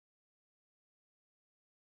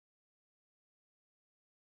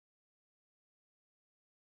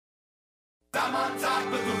I'm on top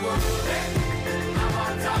of the world, eh? I'm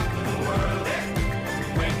on top of the world,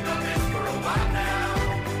 eh? Waiting on this for a while now,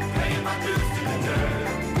 paying my dues to the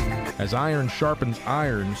dirt. As iron sharpens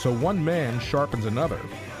iron, so one man sharpens another.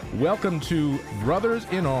 Welcome to Brothers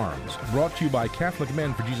in Arms, brought to you by Catholic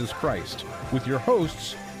Men for Jesus Christ, with your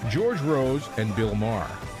hosts, George Rose and Bill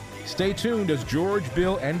Maher. Stay tuned as George,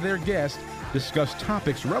 Bill, and their guest discuss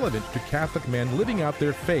topics relevant to Catholic men living out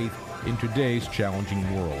their faith in today's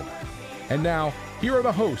challenging world. And now, here are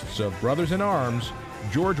the hosts of Brothers in Arms,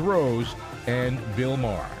 George Rose and Bill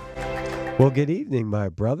Maher. Well, good evening, my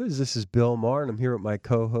brothers. This is Bill Maher, and I'm here with my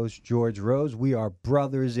co-host, George Rose. We are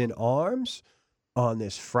Brothers in Arms on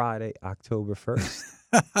this Friday, October 1st.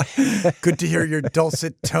 Good to hear your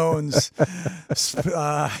dulcet tones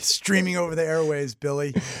streaming over the airways,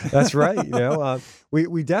 Billy. That's right.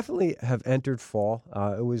 We definitely have entered fall.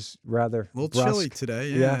 It was rather a little brusque. chilly today.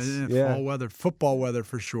 Yeah. Fall weather, football weather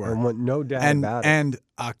for sure. And no doubt about it. And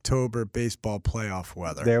October baseball playoff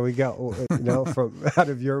weather. There we go. From out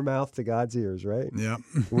of your mouth to God's ears, right? Yeah.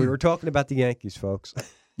 We were talking about the Yankees, folks.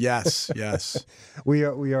 Yes. We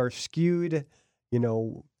are skewed,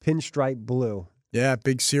 pinstripe blue. Yeah,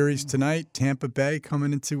 big series tonight. Tampa Bay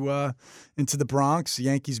coming into the Bronx. The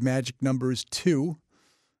Yankees' magic number is 2,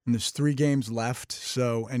 and there's 3 games left.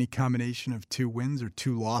 So any combination of 2 wins or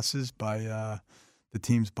 2 losses by the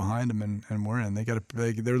teams behind them, and we're in.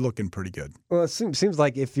 They're looking pretty good. Well, it seems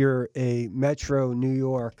like if you're a Metro New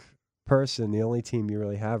York person, the only team you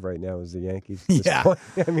really have right now is the Yankees. At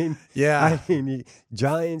this point.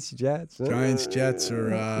 Giants, Jets. Jets are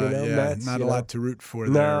Mets, not a lot to root for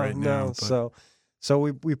there right now. But. So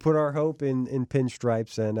we put our hope in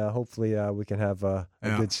pinstripes, and hopefully we can have a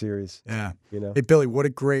good series. Yeah. Hey, Billy,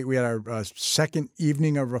 we had our second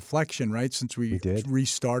evening of reflection, right, since we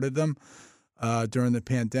restarted them during the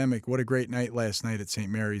pandemic. What a great night last night at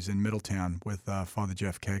St. Mary's in Middletown with Father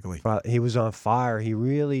Jeff Kegley. He was on fire. He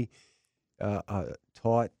really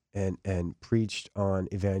taught and preached on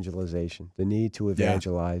evangelization, the need to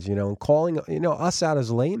evangelize, and calling us out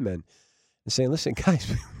as laymen. And saying, listen,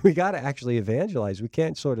 guys, we got to actually evangelize. We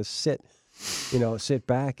can't sort of sit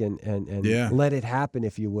back and let it happen,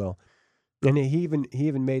 if you will. And he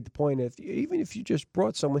even made the point, even if you just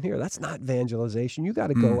brought someone here, that's not evangelization. You got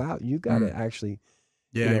to go out. You got to actually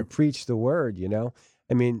preach the word,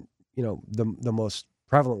 I mean, the most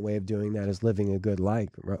prevalent way of doing that is living a good life,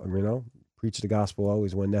 preach the gospel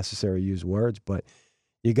always when necessary, use words, but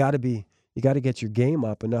you got to get your game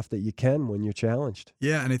up enough that you can when you're challenged.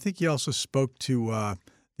 Yeah, and I think he also spoke to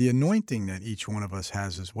the anointing that each one of us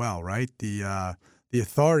has as well, right? The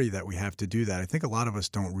authority that we have to do that. I think a lot of us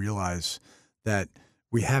don't realize that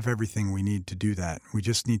we have everything we need to do that. We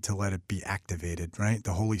just need to let it be activated, right?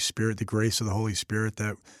 The Holy Spirit, the grace of the Holy Spirit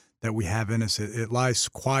that we have in us, it lies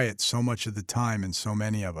quiet so much of the time in so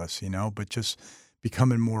many of us, but just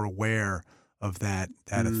becoming more aware of that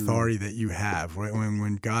authority that you have, right?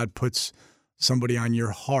 When God puts somebody on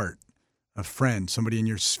your heart, a friend, somebody in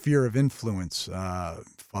your sphere of influence,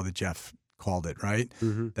 Father Jeff called it, right?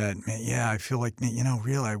 Mm-hmm. That, I feel like,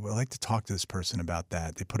 really, I would like to talk to this person about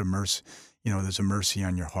that. They put a mercy, there's a mercy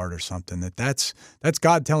on your heart or something. That's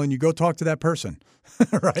God telling you, go talk to that person,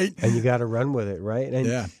 right? And you got to run with it, right?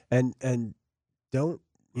 And don't,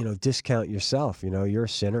 discount yourself. You're a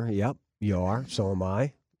sinner. Yep, you are. So am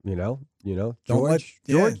I.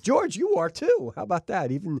 George, you are too. How about that?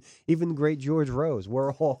 Even great George Rose.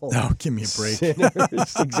 We're all give me a break.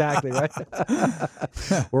 Sinners. Exactly right.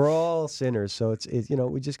 We're all sinners, so it's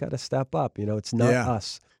we just got to step up. It's not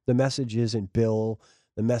us. The message isn't Bill.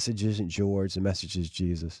 The message isn't George. The message is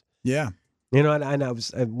Jesus. Yeah. And I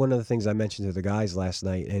was one of the things I mentioned to the guys last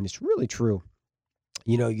night, and it's really true.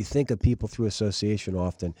 You think of people through association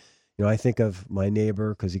often. I think of my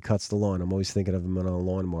neighbor because he cuts the lawn. I'm always thinking of him on a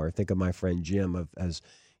lawnmower. I think of my friend Jim as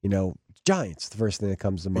Giants, the first thing that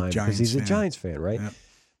comes to mind because he's a Giants fan, right? Yep.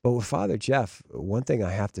 But with Father Jeff, one thing I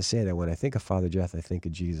have to say that when I think of Father Jeff, I think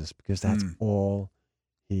of Jesus because that's all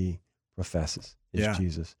he professes is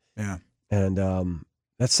Jesus. Yeah. And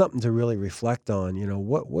that's something to really reflect on.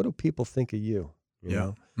 What do people think of you? You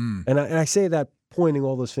know? And I say that pointing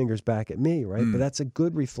all those fingers back at me, right? But that's a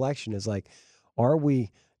good reflection. Is like, are we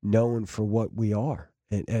known for what we are?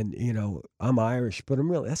 And I'm Irish, but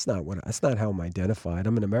that's not how I'm identified.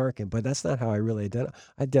 I'm an American, but that's not how I really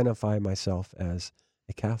identify myself as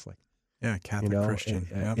a Catholic. Yeah, Catholic Christian.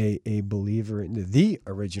 A believer in the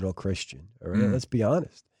original Christian. All right, let's be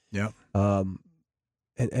honest. Yeah.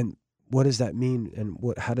 And what does that mean? And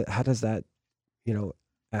how does that,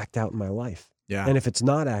 act out in my life? Yeah. And if it's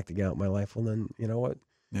not acting out in my life, well then, you know what?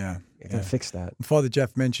 Yeah. I gotta fix that. Father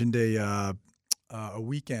Jeff mentioned a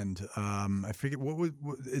weekend. I forget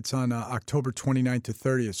it's on October 29th to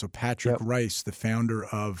 30th. So Patrick Rice, the founder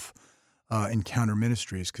of Encounter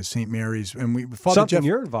Ministries, because St. Mary's, and Father Something Jeff,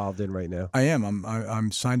 you're involved in right now. I am.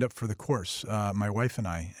 I'm signed up for the course, my wife and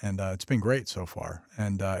I, and it's been great so far.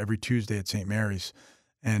 And every Tuesday at St. Mary's,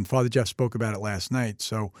 and Father Jeff spoke about it last night.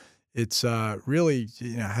 So it's really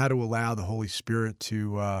how to allow the Holy Spirit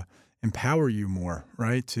to empower you more,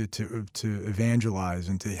 right? To evangelize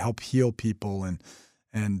and to help heal people, and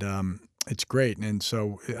it's great. And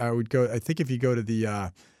so I would go. I think if you go to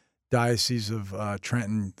the Diocese of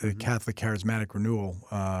Trenton, the Catholic Charismatic Renewal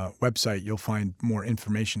website, you'll find more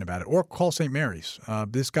information about it. Or call St. Mary's.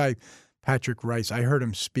 This guy, Patrick Rice, I heard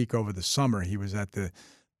him speak over the summer. He was at the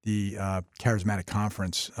Charismatic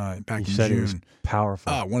Conference back in June. He was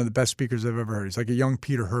powerful. One of the best speakers I've ever heard. He's like a young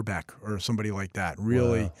Peter Herbeck or somebody like that.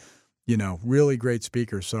 Really, really great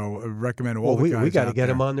speaker. So I recommend all the guys. We got to out get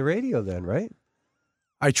there. him on the radio then, right?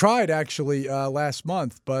 I tried actually last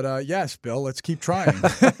month, but yes, Bill, let's keep trying.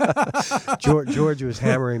 George was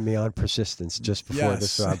hammering me on persistence just before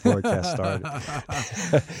this broadcast started.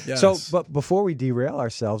 Yes. So, but before we derail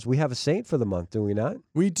ourselves, we have a saint for the month, do we not?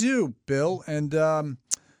 We do, Bill. And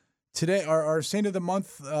today our saint of the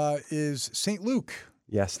month is St. Luke.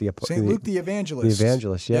 Yes, St. Luke the Evangelist. The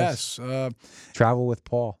Evangelist, yes. Travel with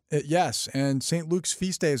Paul. Yes, and St. Luke's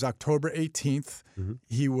feast day is October 18th. Mm-hmm.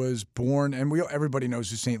 He was born, and everybody knows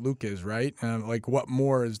who St. Luke is, right? Like, what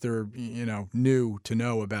more is there, new to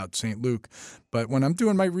know about St. Luke? But when I'm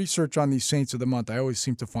doing my research on these saints of the month, I always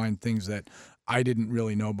seem to find things that I didn't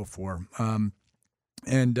really know before. So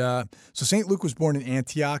St. Luke was born in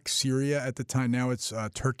Antioch, Syria at the time. Now it's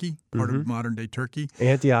Turkey, part of modern-day Turkey.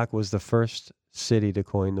 Antioch was the first city to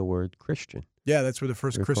coin the word Christian. Yeah, that's where the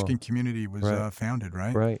first Christian community was founded,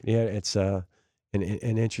 right? Right. Yeah, it's an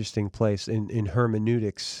interesting place. In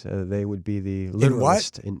hermeneutics, they would be the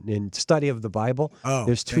literalist. In study of the Bible,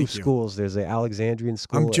 there's two schools. There's the Alexandrian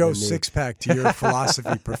school. I'm Joe Sixpack to your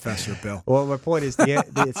philosophy professor, Bill. Well, my point is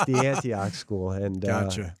it's the Antioch school and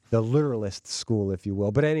Gotcha. The literalist school, if you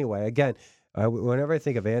will. But anyway, again, whenever I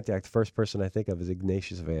think of Antioch, the first person I think of is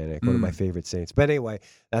Ignatius of Antioch, one of my favorite saints. But anyway,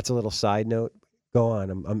 that's a little side note. Go on.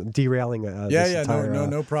 I'm derailing.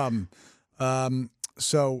 No problem.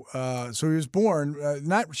 So he was born.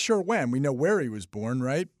 Not sure when. We know where he was born,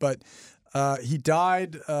 right? But he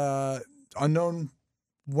died unknown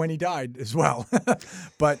when he died as well.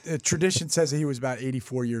 But tradition says that he was about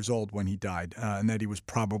 84 years old when he died, and that he was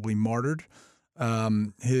probably martyred.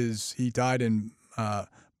 He died in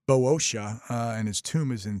Boeotia, and his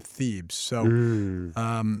tomb is in Thebes. So.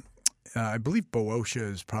 I believe Boeotia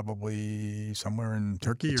is probably somewhere in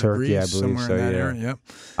Turkey or Greece, I believe somewhere so, in that area. Yep.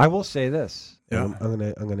 I will say this. Yeah.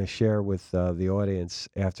 I'm gonna share with the audience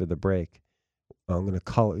after the break. I'm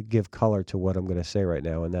gonna give color to what I'm gonna say right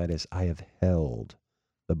now, and that is I have held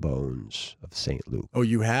the bones of St. Luke. Oh,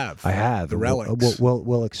 you have? I have. The relics.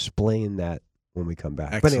 We'll explain that when we come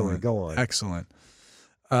back. Excellent. But anyway, go on. Excellent.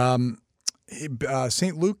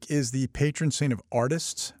 St. Luke is the patron saint of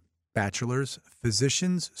artists, bachelors,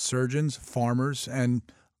 physicians, surgeons, farmers, and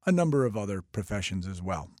a number of other professions as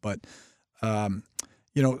well. But,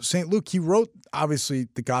 St. Luke, he wrote, obviously,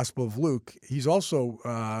 the Gospel of Luke. He's also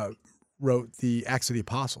wrote the Acts of the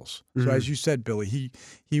Apostles. So as you said, Billy,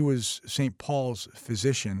 he was St. Paul's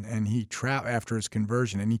physician, and he after his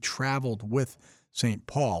conversion, and he traveled with St.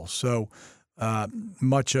 Paul. So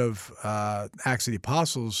much of Acts of the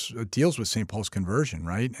Apostles deals with St. Paul's conversion,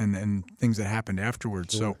 right? And things that happened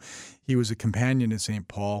afterwards. So he was a companion to St.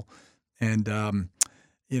 Paul. And,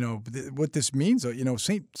 what this means,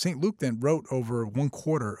 St. Luke then wrote over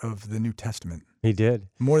 1/4 of the New Testament. He did.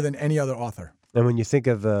 More than any other author. And when you think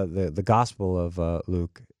of the Gospel of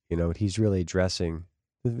Luke, he's really addressing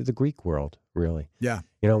the Greek world, really. Yeah.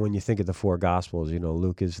 When you think of the four Gospels,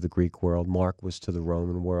 Luke is the Greek world, Mark was to the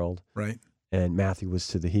Roman world. Right. And Matthew was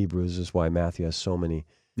to the Hebrews. Is why Matthew has so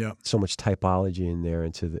much typology in there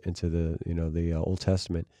into the Old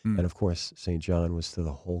Testament, and of course St. John was to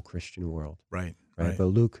the whole Christian world. Right. But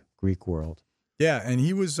Luke, Greek world. Yeah, and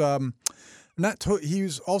he was he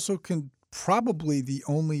was also probably the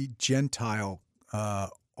only Gentile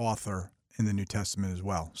author in the New Testament as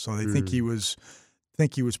well. So they think he was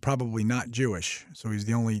probably not Jewish. So he's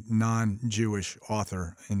the only non-Jewish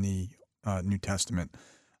author in the New Testament.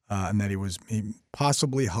 And that he was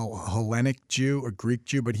possibly Hellenic Jew or Greek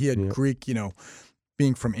Jew, but he had Greek,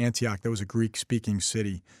 being from Antioch, that was a Greek-speaking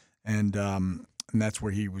city, and that's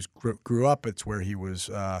where he grew up. It's where he was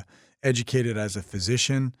educated as a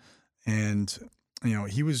physician, and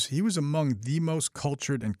he was among the most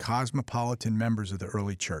cultured and cosmopolitan members of the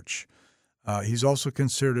early church. He's also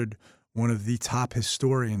considered one of the top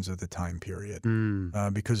historians of the time period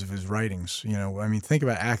because of his writings. You know, I mean, think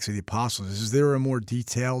about Acts of the Apostles. Is there a more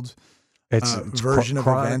detailed It's version of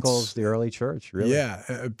chronicles events? the early church, really.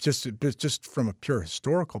 Yeah, just from a pure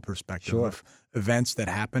historical perspective Sure. of events that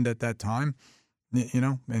happened at that time, you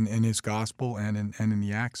know, in his gospel and in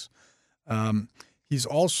the Acts. He's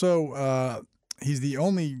also he's the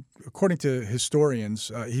only, according to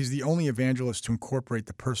historians, he's the only evangelist to incorporate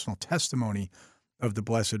the personal testimony of the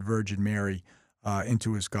Blessed Virgin Mary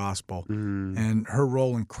into his gospel. And her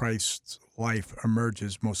role in Christ's life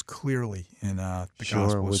emerges most clearly in the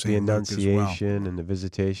gospel of with the St. Luke as well. Annunciation and the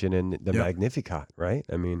Visitation and the Yep. Magnificat, right?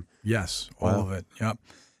 I mean, Yes, all Wow. of it. Yep.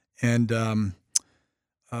 And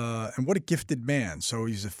what a gifted man. So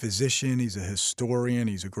he's a physician, he's a historian,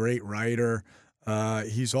 he's a great writer.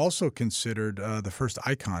 He's also considered the first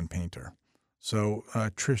icon painter. So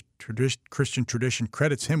Christian tradition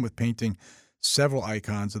credits him with painting several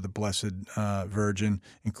icons of the Blessed Virgin,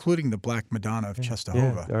 including the Black Madonna of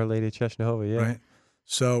Czestochowa. Our Lady of Czestochowa, yeah. Right.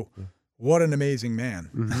 So, what an amazing man.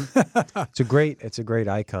 It's a great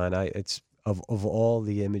icon. It's of all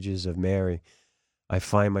the images of Mary, I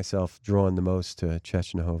find myself drawn the most to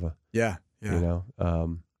Czestochowa. Yeah. You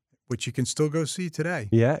know, Which you can still go see today.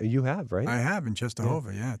 yeah, you have, right? I have in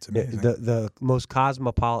Czestochowa. Yeah, it's Yeah, amazing. the most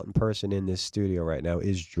cosmopolitan person in this studio right now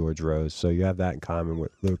is George Rose, so you have that in common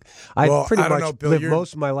with Luke. Well, pretty I don't much know, Bill, lived you're-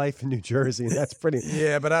 most of my life in New Jersey, and that's pretty.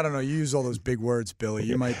 Yeah, but I don't know. You use all those big words, Billy.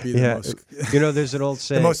 You might be the Yeah, most you know, there's an old the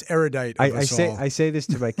saying. most erudite of us all. I say this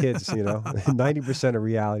to my kids. You know, 90% of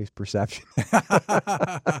reality is perception.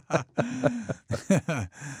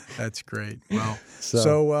 That's great. Well, So-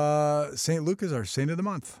 so St. Luke is our saint of the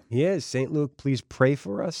month. He is. St. Luke, please pray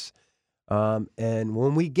for us. And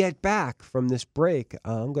when we get back from this break,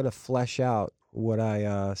 I'm going to flesh out what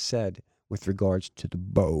I said with regards to the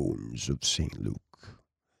bones of St. Luke.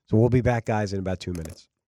 So we'll be back, guys, in about 2 minutes.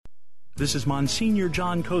 This is Monsignor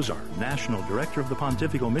John Kozar, National Director of the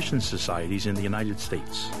Pontifical Mission Societies in the United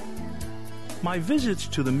States. My visits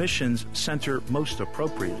to the missions center most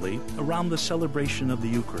appropriately around the celebration of the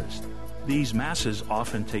Eucharist. These masses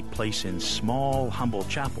often take place in small, humble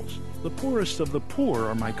chapels. The poorest of the poor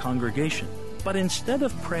are my congregation. But instead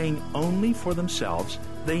of praying only for themselves,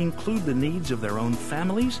 they include the needs of their own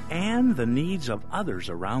families and the needs of others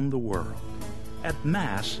around the world. At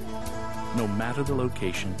Mass, no matter the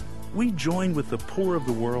location, we join with the poor of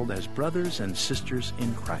the world as brothers and sisters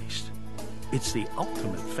in Christ. It's the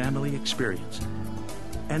ultimate family experience,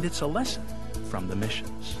 and it's a lesson from the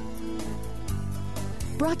missions.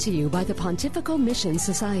 Brought to you by the Pontifical Mission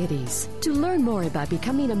Societies. To learn more about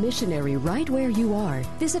becoming a missionary right where you are,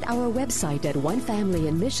 visit our website at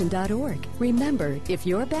onefamilyinmission.org. Remember, if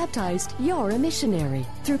you're baptized, you're a missionary.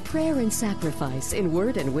 Through prayer and sacrifice, in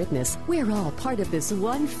word and witness, we're all part of this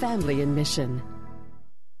one family in mission.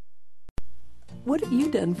 What have you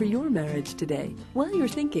done for your marriage today? While you're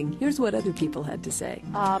thinking, here's what other people had to say.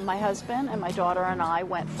 My husband and my daughter and I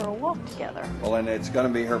went for a walk together. Well, and it's going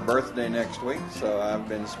to be her birthday next week, so I've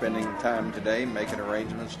been spending time today making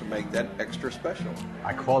arrangements to make that extra special.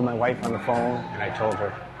 I called my wife on the phone and I told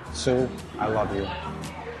her, Sue, I love you.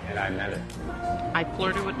 And I meant it. I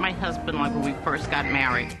flirted with my husband like when we first got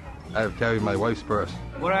married. I've carried my wife's purse.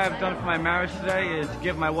 What I have done for my marriage today is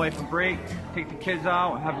give my wife a break, take the kids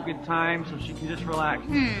out, have a good time so she can just relax.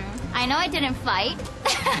 I know I didn't fight.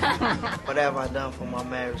 What have I done for my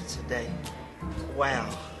marriage today?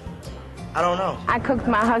 Wow. I don't know. I cooked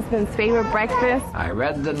my husband's favorite breakfast. I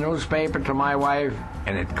read the newspaper to my wife,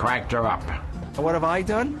 and it cracked her up. What have I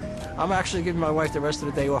done? I'm actually giving my wife the rest of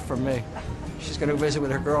the day off from me. She's going to visit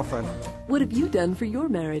with her girlfriend. What have you done for your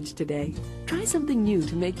marriage today? Try something new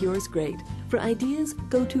to make yours great. For ideas,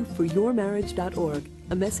 go to foryourmarriage.org,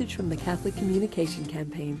 a message from the Catholic Communication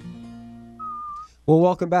Campaign. Well,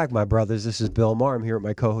 welcome back, my brothers. This is Bill Maher. I'm here with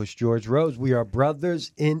my co-host, George Rose. We are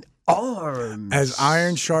brothers in arms. As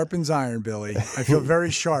iron sharpens iron, Billy. I feel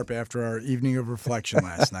very sharp after our evening of reflection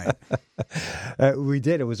last night. We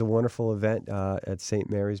did. It was a wonderful event at St.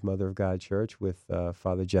 Mary's Mother of God Church with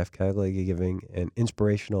Father Jeff Kegley giving an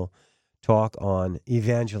inspirational talk on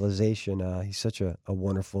evangelization. He's such a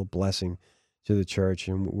wonderful blessing to the church,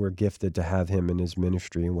 and we're gifted to have him in his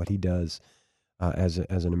ministry and what he does as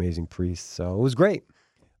an amazing priest. So it was great.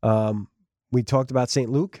 We talked about St.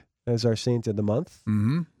 Luke as our saint of the month.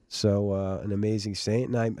 Mm-hmm. So an amazing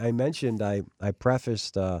saint. And I mentioned, I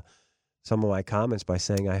prefaced some of my comments by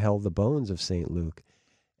saying I held the bones of St. Luke.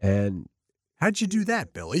 And how'd you do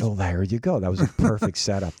that, Billy? Oh, there you go. That was a perfect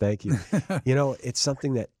setup. Thank you. You know, it's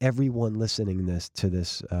something that everyone listening to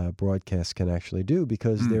this broadcast can actually do,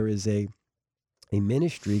 because there is a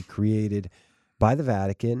ministry created by the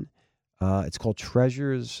Vatican It's called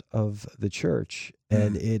Treasures of the Church,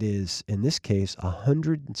 and it is, in this case,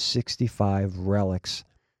 165 relics,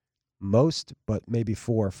 most, but maybe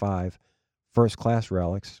 4 or 5 first-class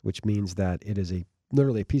relics, which means that it is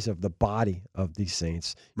literally a piece of the body of these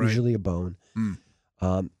saints, usually a bone.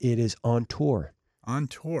 It is on tour. On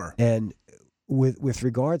tour. And with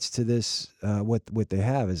regards to this, what they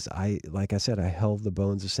have is, like I said, I held the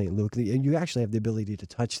bones of St. Luke. And you actually have the ability to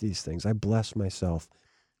touch these things. I bless myself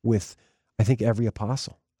with, I think, every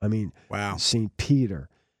apostle. I mean, wow. St. Peter,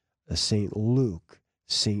 St. Luke,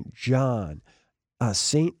 St. John,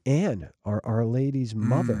 St. Anne, Our Lady's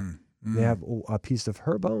mother. They have a piece of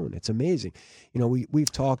her bone. It's amazing. You know,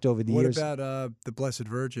 we've talked over the years. What about the Blessed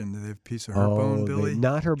Virgin? Do they have a piece of her bone, Billy?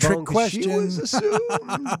 Not her Trick bone. question. She was assumed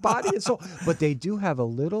body and soul. But they do have a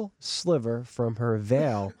little sliver from her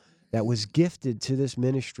veil that was gifted to this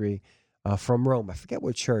ministry from Rome. I forget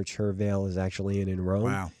what church her veil is actually in Rome.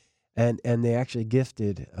 Wow. And they actually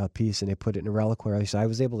gifted a piece and they put it in a reliquary. So I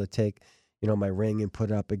was able to take, my ring and put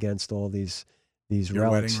it up against all these Your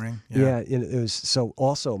relics. wedding ring? Yeah, it was so.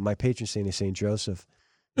 Also, my patron saint is Saint Joseph.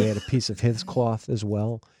 They had a piece of his cloth as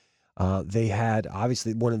well. They had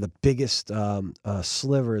obviously one of the biggest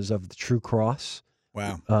slivers of the true cross.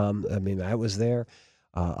 Wow. I mean, that was there.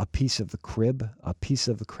 A piece of the crib, a piece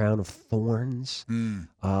of the crown of thorns,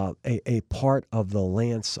 a part of the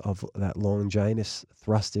lance of that Longinus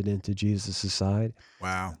thrusted into Jesus' side.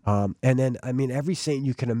 Wow. And then, I mean, every saint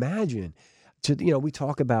you can imagine. We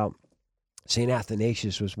talk about Saint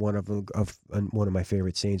Athanasius was one of my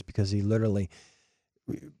favorite saints because he literally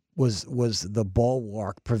was the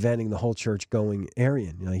bulwark preventing the whole church going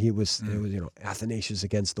Arian. It was Athanasius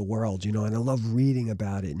against the world. And I love reading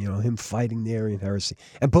about it. Him fighting the Arian heresy,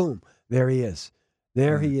 and boom, there he is.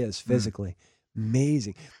 There he is physically.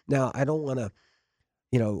 Amazing. Now I don't want to.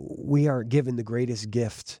 We are given the greatest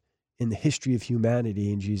gift in the history of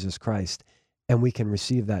humanity in Jesus Christ, and we can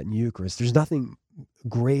receive that in Eucharist. There's nothing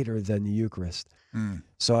greater than the Eucharist.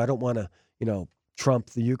 So I don't want to, trump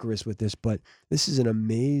the Eucharist with this, but this is an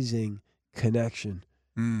amazing connection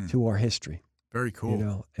to our history. Very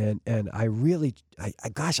cool. And I really,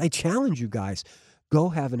 I challenge you guys, go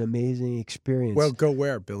have an amazing experience. Well, go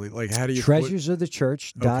where, Billy? Like, how do you?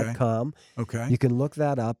 TreasuresOfTheChurch.com. Okay. You can look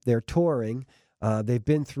that up. They're touring. They've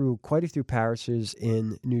been through quite a few parishes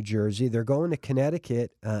in New Jersey. They're going to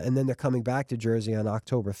Connecticut, and then they're coming back to Jersey on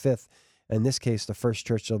October 5th. In this case, the first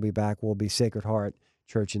church they'll be back will be Sacred Heart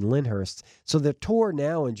Church in Lyndhurst. So the tour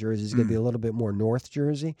now in Jersey is going to be a little bit more North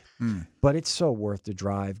Jersey, but it's so worth the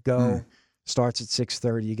drive. Go. Starts at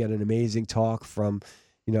 6:30. You get an amazing talk from,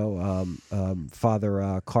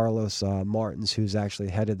 Father Carlos Martins, who's actually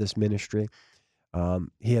head of this ministry.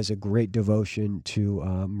 He has a great devotion to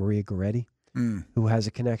Maria Goretti, who has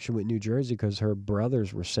a connection with New Jersey because her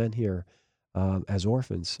brothers were sent here as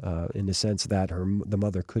orphans in the sense that the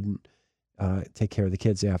mother couldn't take care of the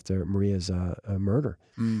kids after Maria's murder,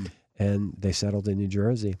 and they settled in New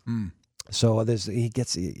Jersey. So he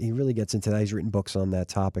really gets into that. He's written books on that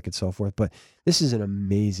topic and so forth. But this is an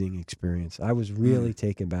amazing experience. I was really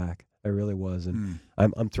taken back. I really was, and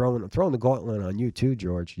I'm throwing the gauntlet on you too,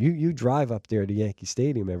 George. You drive up there to Yankee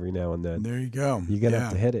Stadium every now and then. There you go. You're gonna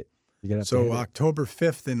have to hit it. So October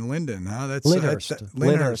 5th in Linden, huh? That's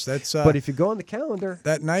Lyndhurst. That's but if you go on the calendar,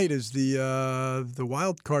 that night is the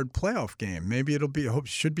wild card playoff game. Maybe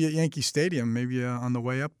should be at Yankee Stadium. Maybe on the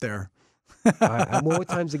way up there. What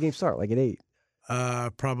time's the game start? Like at 8?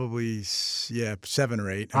 Probably 7 or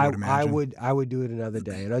 8. I would imagine. I would do it another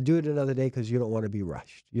day, and I'd do it another day because you don't want to be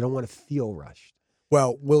rushed. You don't want to feel rushed.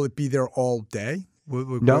 Well, will it be there all day?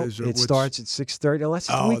 No, it starts at 6:30 unless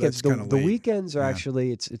it's weekends. The weekends are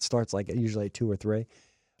actually it starts like usually at 2 or 3.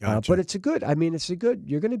 Gotcha. But it's you're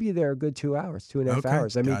going to be there a good 2 hours, 2.5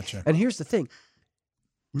 hours. I mean, and here's the thing.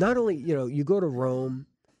 Not only, you go to Rome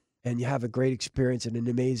and you have a great experience in an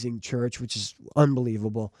amazing church, which is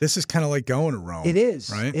unbelievable. This is kind of like going to Rome. It is.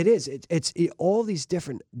 Right? It is. It's all these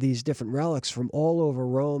different relics from all over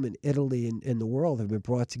Rome and Italy and the world have been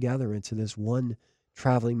brought together into this one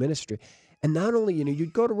traveling ministry. And not only,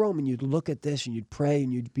 you'd go to Rome and you'd look at this and you'd pray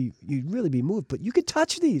and you'd really be moved, but you could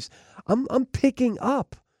touch these. I'm picking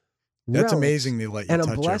up. That's amazing. They let you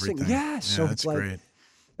touch blessing. everything. Yes. Yeah, so that's it's like, great.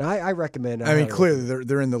 I recommend. I mean, clearly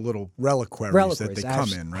they're in the little reliquaries that they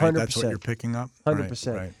come in, right? 100%. That's what you're picking up.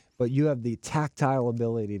 100%. Right. But you have the tactile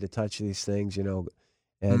ability to touch these things, and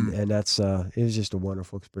that's it was just a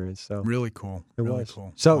wonderful experience. So really cool. It really was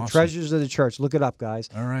cool. So awesome. Treasures of the Church. Look it up, guys.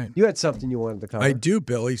 All right. You had something you wanted to cover. I do,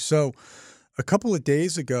 Billy. So a couple of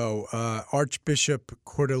days ago, Archbishop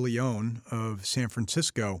Cordileone of San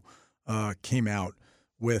Francisco came out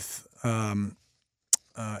with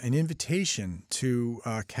an invitation to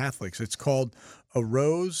Catholics. It's called A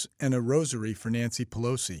Rose and a Rosary for Nancy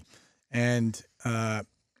Pelosi. And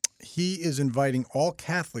he is inviting all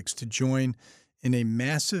Catholics to join in a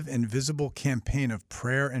massive and visible campaign of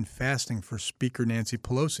prayer and fasting for Speaker Nancy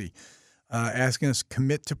Pelosi, asking us to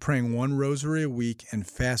commit to praying one rosary a week and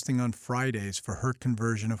fasting on Fridays for her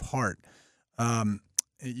conversion of heart.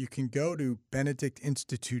 You can go to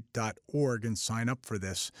benedictinstitute.org and sign up for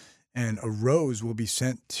this, and a rose will be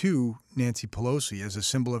sent to Nancy Pelosi as a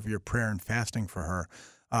symbol of your prayer and fasting for her.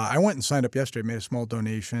 I went and signed up yesterday, made a small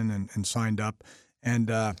donation and signed up,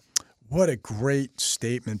 and what a great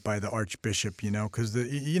statement by the Archbishop, because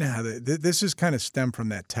this is kind of stemmed from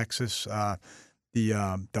that Texas,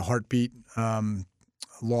 the heartbeat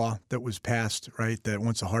law that was passed, right? That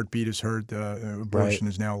once a heartbeat is heard, abortion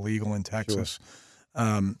is now illegal in Texas.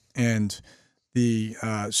 Sure. And the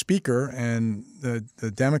speaker and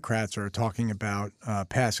the Democrats are talking about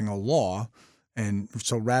passing a law, and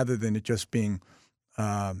so rather than it just being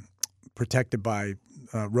protected by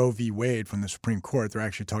Roe v. Wade from the Supreme Court, they're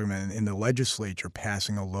actually talking about in the legislature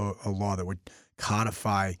passing a law that would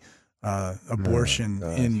codify abortion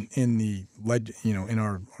in the in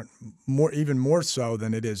our even more so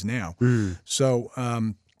than it is now.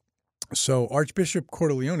 So Archbishop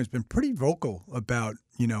Cordileone has been pretty vocal about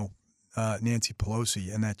Nancy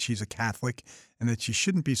Pelosi and that she's a Catholic and that she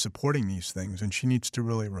shouldn't be supporting these things, and she needs to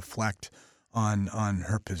really reflect on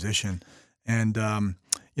her position. And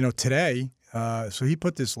today, so he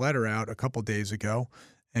put this letter out a couple days ago,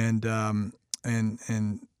 and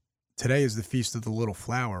today is the Feast of the Little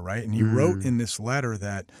Flower, right? And he wrote in this letter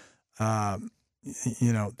that the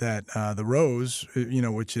rose,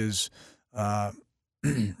 which is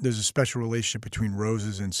there's a special relationship between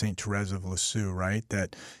roses and Saint Therese of Lisieux, right?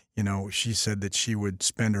 That she said that she would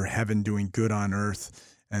spend her heaven doing good on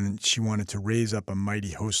earth, and she wanted to raise up a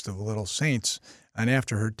mighty host of little saints. And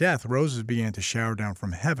after her death, roses began to shower down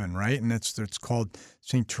from heaven, right? And it's called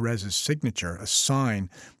Saint Therese's signature, a sign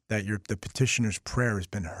that the petitioner's prayer has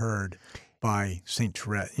been heard by Saint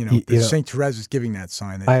Therese. Saint Therese is giving that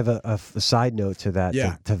sign. I have a side note to that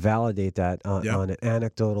to validate that on an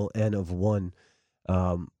anecdotal N of one.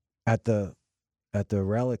 At the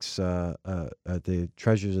relics, at the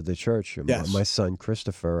treasures of the church, my son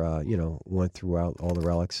Christopher, went throughout all the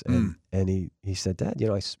relics, and he said, "Dad,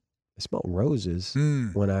 I smelled roses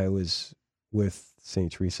when I was with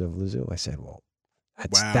Saint Teresa of Lisieux." I said, "Well,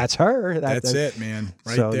 that's her. That's it, man.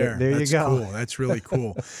 Right so there. There that's you go. Cool. That's really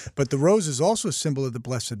cool." But the rose is also a symbol of the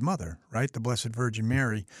Blessed Mother, right? The Blessed Virgin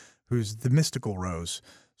Mary, who's the mystical rose.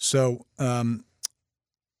 So,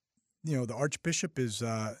 the Archbishop is,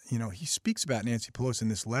 he speaks about Nancy Pelosi in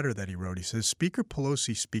this letter that he wrote. He says, Speaker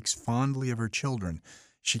Pelosi speaks fondly of her children.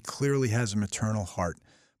 She clearly has a maternal heart.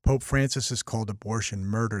 Pope Francis has called abortion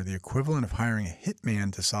murder, the equivalent of hiring a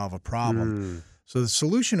hitman to solve a problem. So the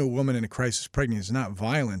solution to a woman in a crisis pregnancy is not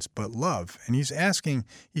violence, but love. And he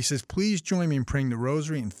says, please join me in praying the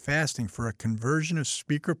rosary and fasting for a conversion of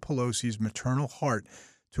Speaker Pelosi's maternal heart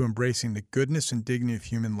to embracing the goodness and dignity of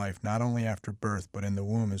human life, not only after birth, but in the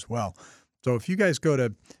womb as well. So if you guys go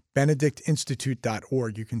to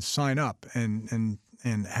benedictinstitute.org, you can sign up and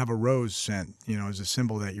have a rose sent, as a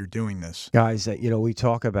symbol that you're doing this. Guys, we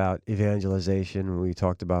talk about evangelization. We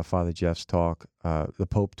talked about Father Jeff's talk. The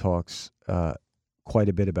Pope talks quite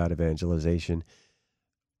a bit about evangelization.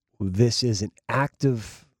 This is an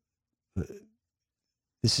active.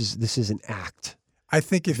 This is an act. I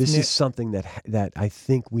think if this is something that I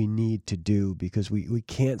think we need to do, because we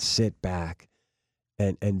can't sit back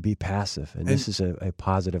and be passive. And this is a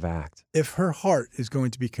positive act. If her heart is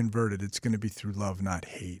going to be converted, it's going to be through love, not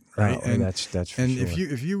hate, right? Oh, and that's for and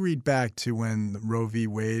sure. if you read back to when the Roe v.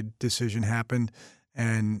 Wade decision happened,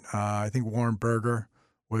 and I think Warren Burger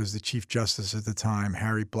was the Chief Justice at the time,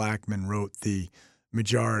 Harry Blackmun wrote the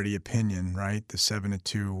majority opinion, right? The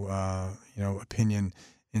 7-2, opinion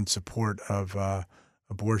in support of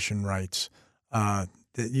abortion rights.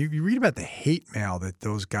 You read about the hate mail that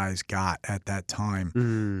those guys got at that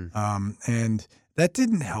time, and that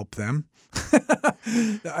didn't help them.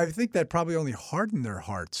 I think that probably only hardened their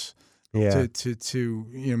hearts to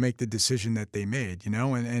make the decision that they made.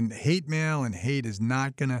 And hate mail and hate is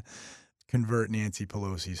not going to convert Nancy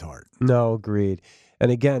Pelosi's heart. No, agreed.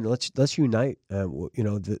 And again, let's unite.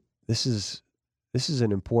 This is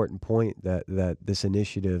an important point that this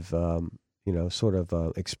initiative,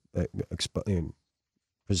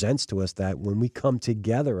 presents to us, that when we come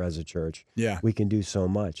together as a church, we can do so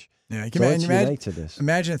much. Yeah, you so can let's unite to this.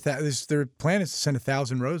 Imagine if their plan is to send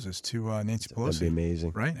 1,000 roses to Nancy Pelosi. That'd be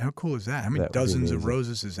amazing, right? How cool is that? How many dozens of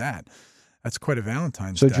roses is that? That's quite a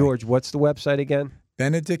Valentine's Day. So, George, what's the website again?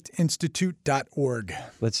 BenedictInstitute.org.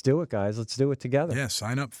 Let's do it, guys. Let's do it together. Yeah,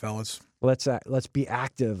 sign up, fellas. Let's be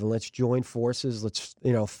active and let's join forces. Let's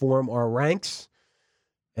form our ranks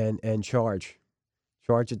and charge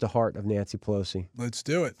at the heart of Nancy Pelosi. Let's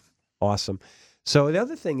do it. Awesome. So the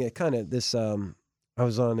other thing, I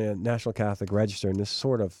was on a National Catholic Register, and this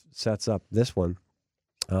sort of sets up this one.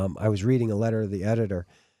 I was reading a letter to the editor,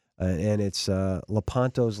 and it's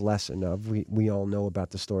Lepanto's lesson of, we all know about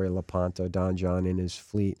the story of Lepanto, Don John and his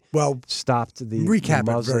fleet. Well, stopped the recap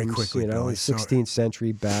Muslims, it very quickly, Billy. 16th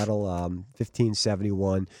century battle,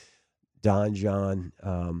 1571. Don John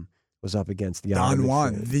was up against the Don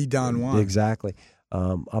Juan. Exactly.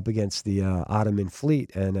 Up against the Ottoman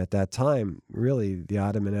fleet. And at that time, really, the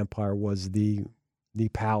Ottoman Empire was the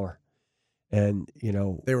power. And,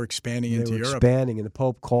 they were expanding into Europe. Expanding, and the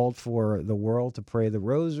Pope called for the world to pray the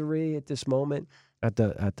Rosary at this moment at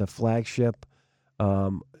the flagship,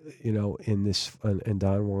 in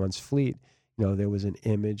Don Juan's fleet. There was an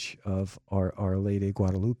image of Our Lady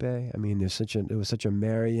Guadalupe. I mean, there was such a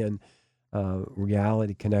Marian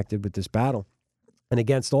reality connected with this battle. And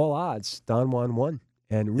against all odds, Don Juan won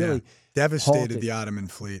and really devastated the Ottoman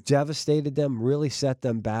fleet. Devastated them, really set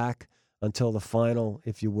them back until the final,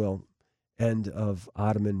 if you will, end of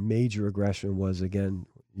Ottoman major aggression was, again,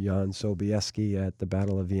 Jan Sobieski at the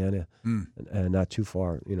Battle of Vienna, and not too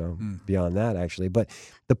far, beyond that, actually. But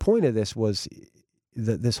the point of this was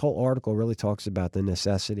this whole article really talks about the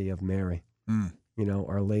necessity of Mary,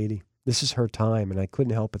 Our Lady. This is her time, and I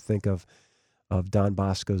couldn't help but think of Don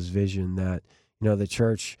Bosco's vision that, the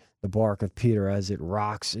church, the bark of Peter, as it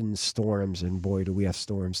rocks in storms, and boy, do we have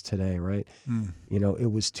storms today, right?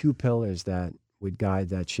 It was two pillars that would guide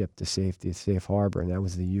that ship to safety, a safe harbor, and that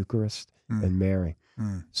was the Eucharist and Mary.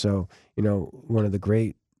 So, one of the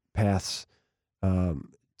great paths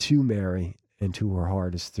to Mary and to her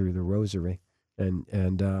heart is through the Rosary.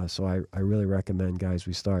 And so I really recommend, guys,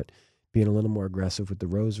 we start being a little more aggressive with the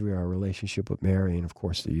Rosary, our relationship with Mary, and, of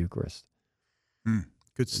course, the Eucharist.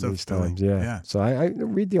 Good stuff, Billy. Yeah. So I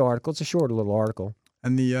read the article. It's a short little article.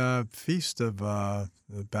 And the feast of the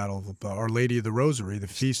Battle of Our Lady of the Rosary, the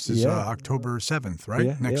feast is October 7th,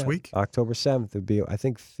 right? Next week? October 7th would be, I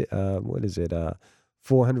think,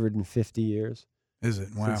 450 years. Is it?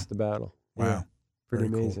 Wow. Since the battle. Wow. Yeah. Pretty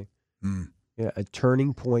Very amazing. Cool. Yeah, a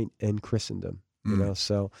turning point in Christendom,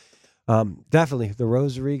 So definitely the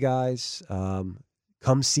Rosary, guys.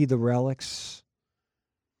 Come see the relics.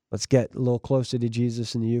 Let's get a little closer to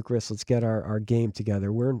Jesus in the Eucharist. Let's get our game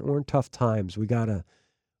together. We're in tough times. We gotta,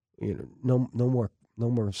 no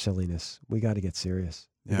more silliness. We got to get serious.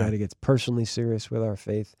 We got to get personally serious with our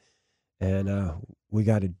faith, and we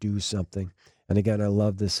got to do something. And again, I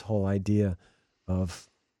love this whole idea of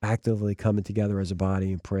actively coming together as a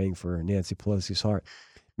body and praying for Nancy Pelosi's heart.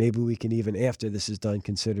 Maybe we can, even after this is done,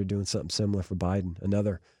 consider doing something similar for Biden,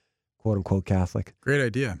 another quote-unquote Catholic. Great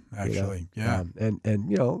idea, actually. And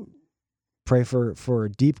pray for a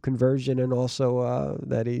deep conversion, and also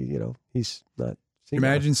that he's not.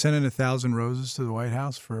 Imagine sending 1,000 roses to the White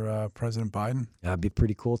House for President Biden. That'd be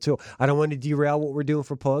pretty cool too. I don't want to derail what we're doing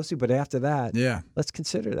for Pelosi, but after that, let's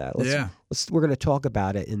consider that. We're going to talk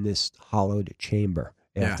about it in this hallowed chamber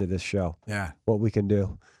after this show. Yeah, what we can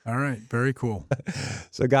do. All right, very cool.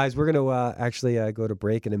 So, guys, we're going to actually go to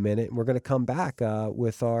break in a minute, and we're going to come back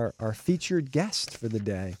with our featured guest for the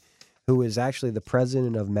day, who is actually the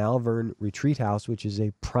president of Malvern Retreat House, which is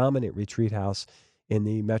a prominent retreat house in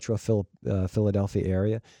the Metro Philadelphia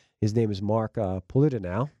area. His name is Mark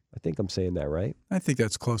Politanow. I think I'm saying that right. I think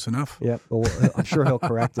that's close enough. Yeah, well, I'm sure he'll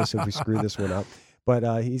correct us if we screw this one up.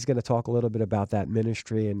 But he's going to talk a little bit about that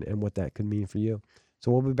ministry and what that could mean for you.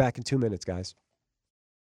 So we'll be back in 2 minutes, guys.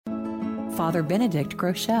 Father Benedict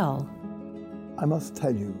Groeschel. I must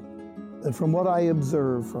tell you that from what I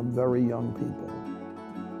observe from very young people,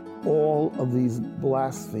 all of these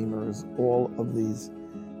blasphemers, all of these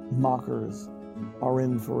mockers are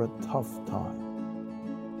in for a tough time.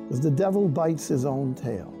 Because the devil bites his own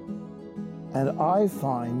tail. And I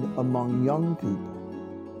find among young people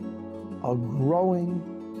a growing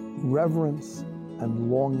reverence and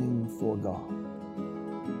longing for God.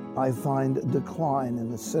 I find a decline in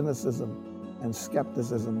the cynicism and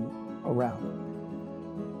skepticism around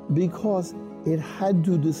it, because it had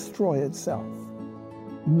to destroy itself.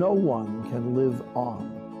 No one can live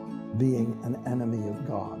on being an enemy of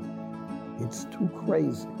God. It's too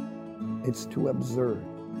crazy. It's too absurd.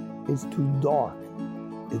 It's too dark.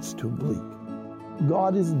 It's too bleak.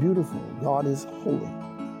 God is beautiful. God is holy.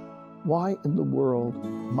 Why in the world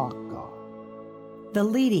mock God? The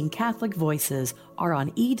leading Catholic voices are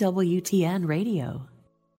on EWTN Radio.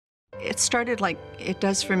 It started like it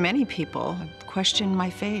does for many people, question my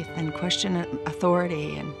faith and question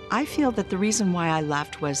authority. And I feel that the reason why I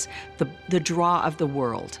left was the draw of the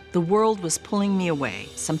world. The world was pulling me away.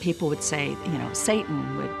 Some people would say,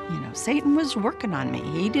 Satan was working on me.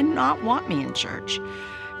 He did not want me in church.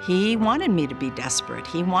 He wanted me to be desperate.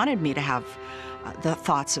 He wanted me to have the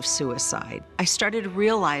thoughts of suicide. I started to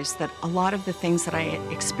realize that a lot of the things that I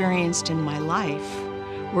experienced in my life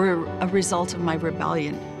were a result of my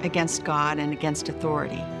rebellion against God and against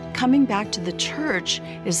authority. Coming back to the church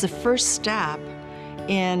is the first step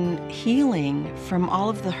in healing from all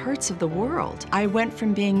of the hurts of the world. I went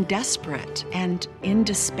from being desperate and in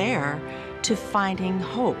despair to finding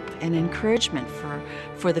hope and encouragement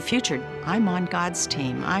for the future. I'm on God's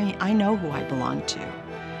team. I know who I belong to,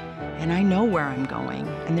 and I know where I'm going,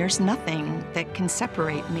 and there's nothing that can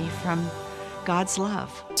separate me from God's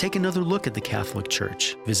love. Take another look at the Catholic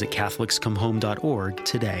Church. Visit CatholicsComeHome.org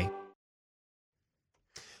today.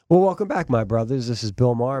 Well, welcome back, my brothers. This is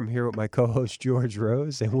Bill Maher. I'm here with my co-host, George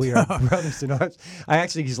Rose, and we are brothers in arms. I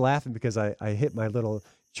actually was laughing because I hit my little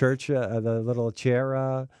church, the little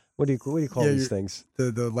chair. What do you call these things?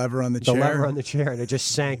 The lever on the chair? The lever on the chair, and it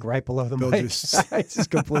just sank right below the mic. I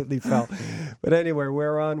just completely fell. But anyway,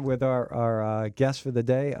 we're on with our guest for the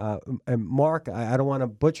day. And Mark, I don't want to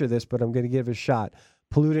butcher this, but I'm going to give it a shot.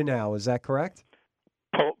 Polutano, is that correct?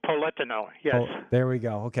 Politano, yes. There we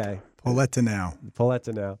go. Okay.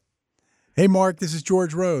 Politano. Hey, Mark, this is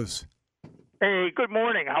George Rose. Hey, good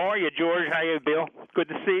morning. How are you, George? How are you, Bill? Good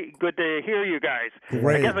to hear you guys.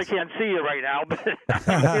 Great. I guess I can't see you right now, but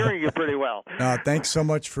I'm hearing you pretty well. Thanks so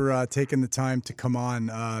much for taking the time to come on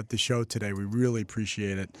the show today. We really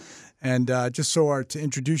appreciate it. And just to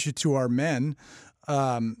introduce you to our men,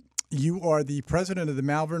 you are the president of the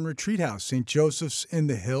Malvern Retreat House, St. Joseph's in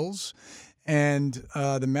the Hills. And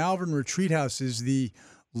the Malvern Retreat House is the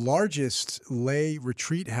largest lay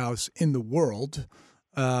retreat house in the world.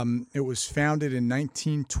 It was founded in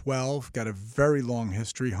 1912, got a very long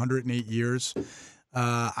history, 108 years.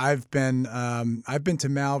 I've been to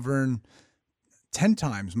Malvern 10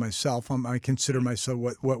 times myself. I consider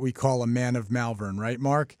myself what we call a man of Malvern, right,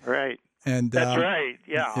 Mark? Right. And that's right.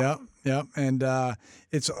 Yeah. Yep. And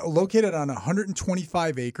it's located on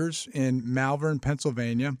 125 acres in Malvern,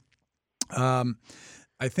 Pennsylvania.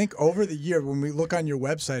 I think over the year, when we look on your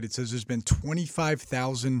website, it says there's been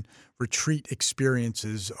 25,000 retreat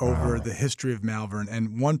experiences over the history of Malvern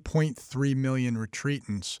and 1.3 million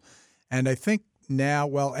retreatants. And I think now,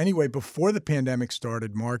 before the pandemic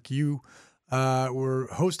started, Mark, you were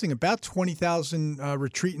hosting about 20,000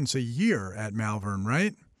 retreatants a year at Malvern,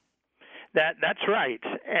 right? That's right,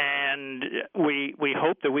 and we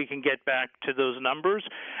hope that we can get back to those numbers.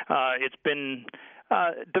 It's been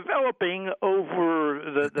developing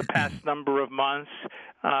over the past number of months,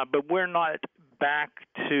 but we're not back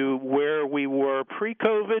to where we were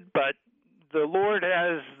pre-COVID, but the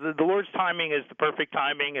Lord's timing is the perfect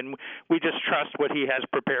timing, and we just trust what He has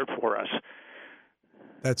prepared for us.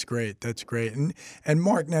 That's great. And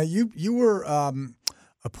Mark, now you were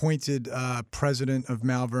appointed president of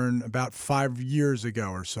Malvern about 5 years ago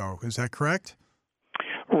or so. Is that correct?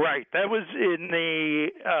 Right. That was in the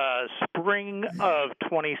spring of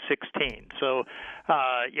 2016. So,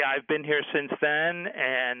 I've been here since then,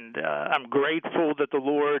 and I'm grateful that the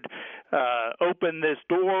Lord opened this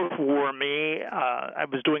door for me. I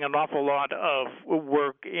was doing an awful lot of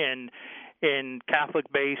work in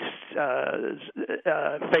Catholic-based,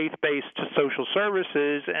 faith-based social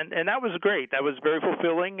services, and that was great. That was very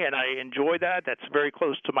fulfilling, and I enjoy that. That's very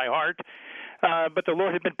close to my heart. But the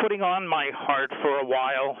Lord had been putting on my heart for a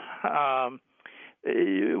while.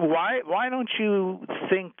 Why don't you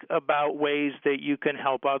think about ways that you can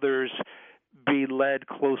help others be led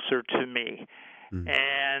closer to me?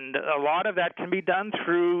 And a lot of that can be done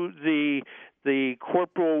through the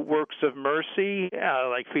corporal works of mercy,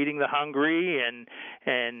 like feeding the hungry and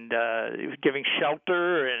giving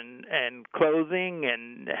shelter and clothing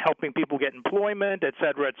and helping people get employment, et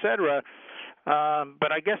cetera, et cetera.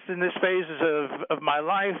 But I guess in this phase of my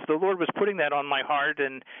life, the Lord was putting that on my heart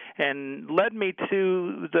and led me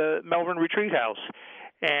to the Malvern Retreat House.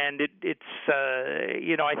 And it's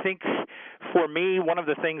I think for me, one of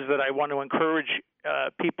the things that I want to encourage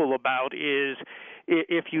people about is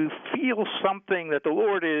if you feel something that the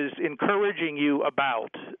Lord is encouraging you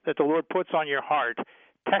about, that the Lord puts on your heart,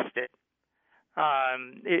 test it.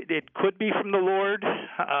 It could be from the Lord.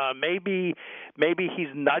 Maybe He's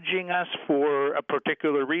nudging us for a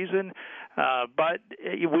particular reason, but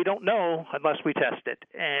we don't know unless we test it.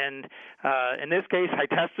 And in this case, I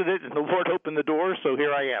tested it, and the Lord opened the door, so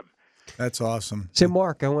here I am. That's awesome. So,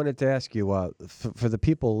 Mark, I wanted to ask you, for the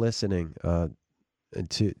people listening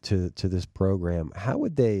to this program, how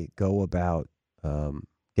would they go about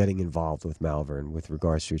getting involved with Malvern with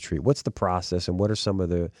regards to retreat? What's the process, and what are some of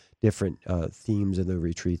the different themes of the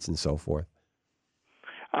retreats and so forth?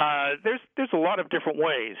 There's a lot of different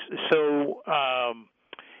ways. So,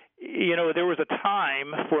 there was a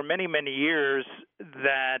time for many, many years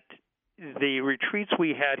that the retreats we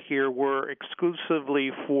had here were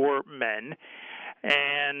exclusively for men.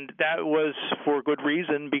 And that was for good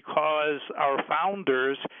reason, because our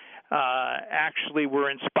founders actually were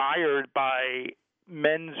inspired by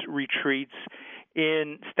men's retreats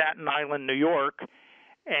in Staten Island, New York.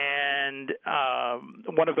 And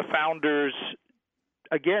one of the founders,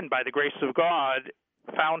 again, by the grace of God,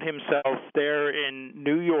 found himself there in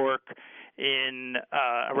New York in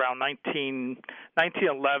around 1911,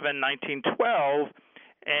 1912,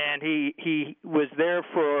 and he was there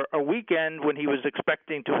for a weekend when he was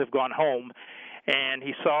expecting to have gone home. And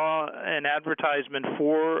he saw an advertisement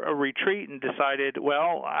for a retreat and decided,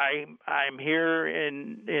 well, I'm here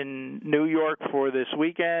in New York for this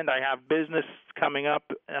weekend. I have business coming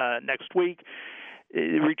up next week.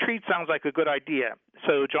 Retreat sounds like a good idea.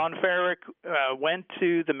 So John Farrick went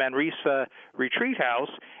to the Manresa Retreat House,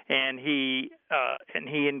 and he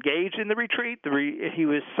engaged in the retreat. He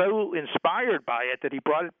was so inspired by it that he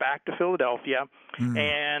brought it back to Philadelphia,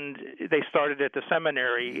 and they started at the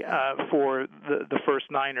seminary for the first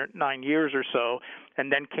 9 years or so,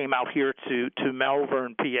 and then came out here to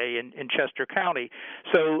Malvern, PA, in Chester County.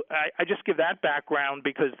 So I just give that background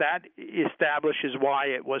because that establishes why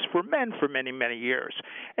it was for men for many, many years.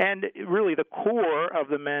 And really the core of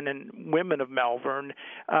the men and women of Malvern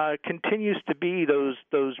continues to be those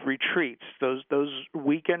retreats, those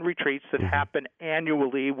weekend retreats that happen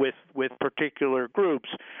annually with particular groups.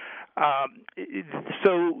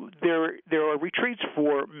 So there are retreats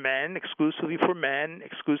for men, exclusively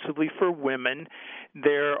for women.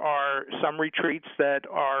 There are some retreats that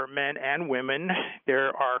are men and women.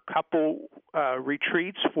 There are couple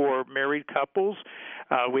retreats for married couples.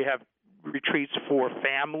 We have retreats for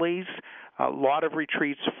families. A lot of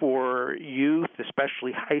retreats for youth,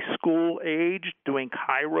 especially high school age, doing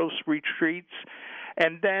Kairos retreats.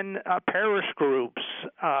 And then parish groups,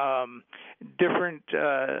 different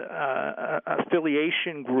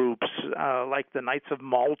affiliation groups like the Knights of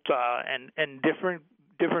Malta, and different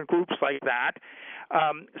groups like that.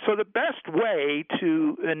 So the best way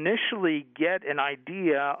to initially get an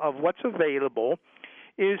idea of what's available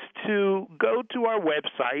is to go to our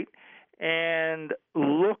website and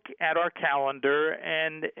look at our calendar,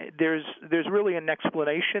 and there's really an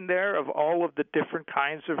explanation there of all of the different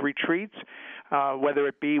kinds of retreats, whether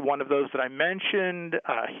it be one of those that I mentioned,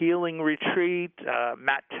 healing retreat,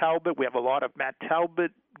 Matt Talbot. We have a lot of Matt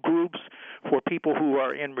Talbot groups for people who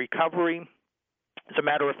are in recovery. As a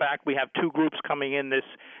matter of fact, we have 2 groups coming in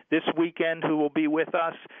this weekend who will be with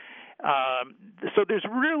us. So there's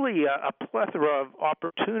really a plethora of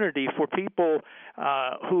opportunity for people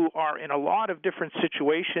who are in a lot of different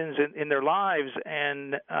situations in their lives,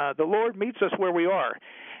 and the Lord meets us where we are.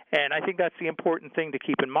 And I think that's the important thing to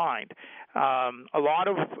keep in mind. A lot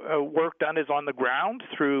of work done is on the ground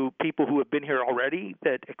through people who have been here already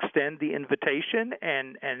that extend the invitation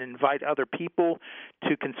and invite other people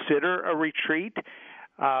to consider a retreat.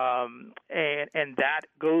 And that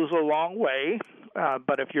goes a long way.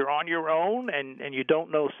 But if you're on your own and you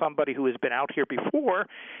don't know somebody who has been out here before,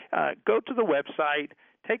 go to the website,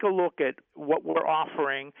 take a look at what we're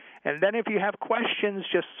offering, and then if you have questions,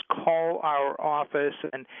 just call our office,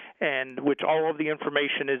 and which all of the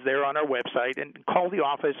information is there on our website, and call the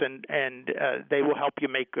office, and they will help you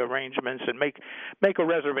make arrangements and make a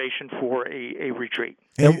reservation for a retreat.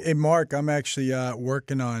 Hey, Mark, I'm actually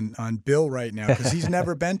working on Bill right now because he's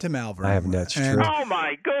never been to Malvern. I haven't. That's true. Oh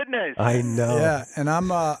my goodness! I know. Yeah, and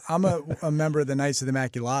I'm a member of the Knights of the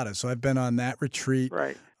Immaculata, so I've been on that retreat.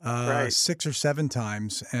 Right. 6 or 7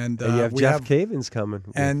 times, and you have Jeff Cavins coming.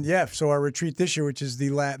 And so our retreat this year, which is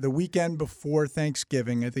the weekend before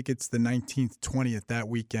Thanksgiving, I think it's the 19th, 20th that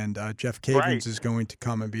weekend. Jeff Cavins is going to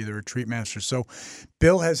come and be the retreat master. So,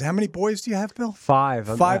 Bill has how many boys do you have, Bill?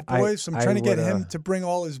 5. 5 boys. I'm trying to get him to bring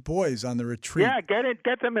all his boys on the retreat. Yeah,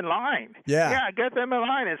 get them in line. Yeah, get them in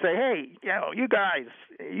line and say, hey, you guys,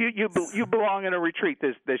 you belong in a retreat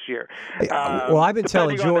this year. Well, I've been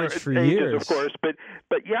telling George for years, of course, but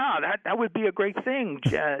yeah, that would be a great thing.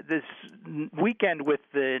 This weekend with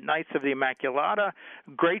the Knights of the Immaculata,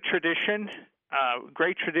 great tradition.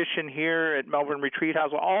 Great tradition here at Melbourne Retreat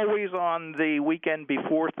House, always on the weekend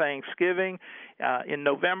before Thanksgiving in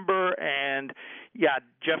November. And,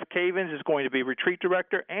 Jeff Cavins is going to be retreat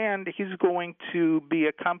director, and he's going to be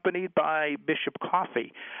accompanied by Bishop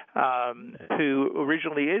Coffey, who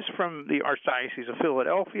originally is from the Archdiocese of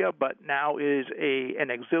Philadelphia, but now is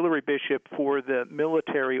an auxiliary bishop for the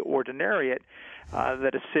military ordinariate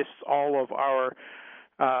that assists all of our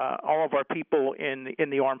people in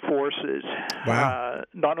the armed forces,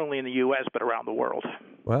 not only in the U.S. but around the world.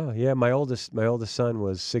 Wow, yeah, my oldest son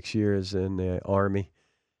was 6 years in the Army,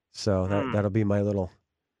 so that'll be my little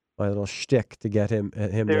shtick to get him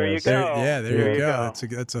there. There You go. There you go.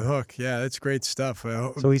 That's a hook. Yeah, that's great stuff.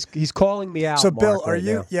 So he's calling me out. So Bill, Mark,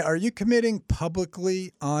 are you committing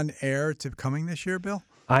publicly on air to coming this year, Bill?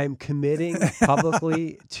 I'm committing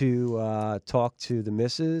publicly to talk to the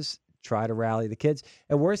missus, try to rally the kids.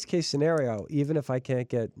 And worst case scenario, even if I can't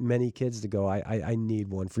get many kids to go, I need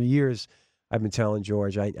one. For years, I've been telling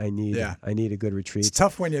George I need a good retreat. It's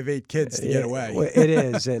tough when you have 8 kids to get away. It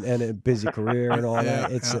is, and a busy career and all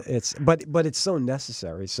that. But it's so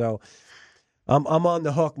necessary. So I'm on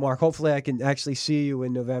the hook, Mark. Hopefully, I can actually see you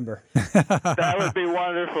in November. That would be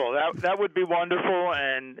wonderful. That would be wonderful,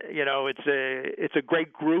 and it's a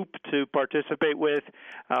great group to participate with.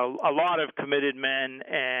 A lot of committed men,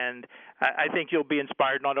 and I think you'll be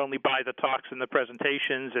inspired not only by the talks and the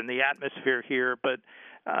presentations and the atmosphere here, but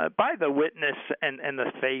by the witness and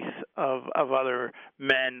the faith of other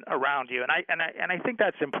men around you. And I think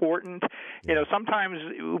that's important. Sometimes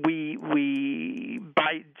we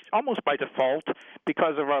almost by default,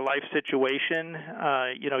 because of our life situation,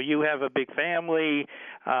 you have a big family.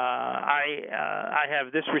 I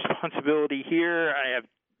have this responsibility here. I have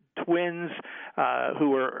twins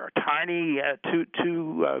who are tiny,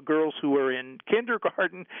 two girls who are in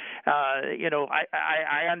kindergarten.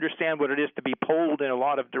 I understand what it is to be pulled in a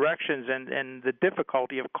lot of directions and the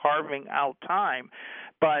difficulty of carving out time.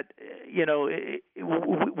 But,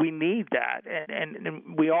 we need that,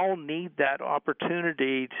 and we all need that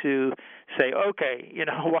opportunity to say, okay, you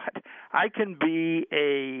know what, I can be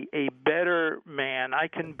a better man, I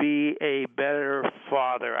can be a better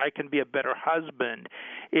father, I can be a better husband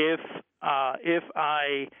if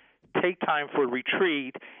I take time for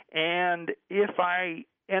retreat and if I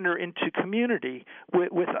enter into community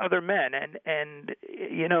with other men, and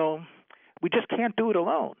we just can't do it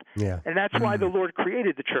alone. Yeah. And that's why the Lord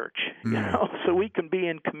created the church, so we can be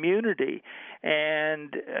in community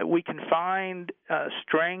and we can find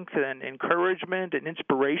strength and encouragement and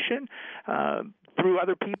inspiration through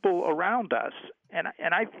other people around us.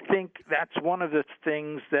 And I think that's one of the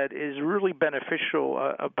things that is really beneficial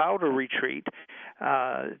about a retreat,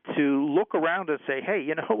 to look around and say, hey,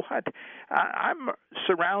 you know what? I'm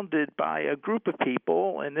surrounded by a group of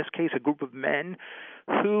people, in this case a group of men,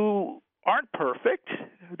 who aren't perfect.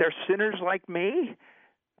 They're sinners like me,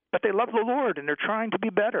 but they love the Lord and they're trying to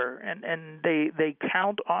be better, and they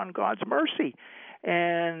count on God's mercy.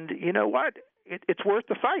 And you know what? It's worth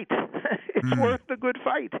the fight. It's worth the good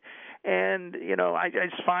fight. And I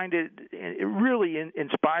just find it really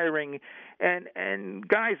inspiring. And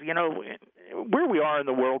guys, where we are in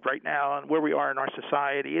the world right now and where we are in our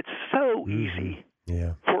society, it's so easy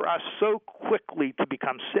for us so quickly to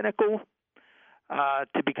become cynical,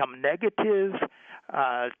 to become negative,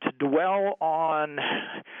 to dwell on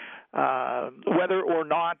whether or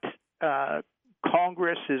not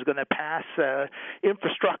Congress is going to pass an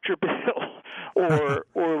infrastructure bill, or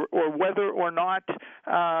whether or not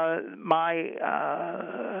my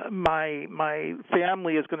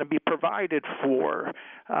family is going to be provided for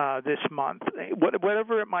this month,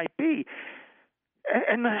 whatever it might be.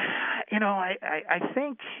 And I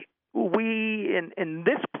think we in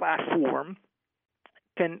this platform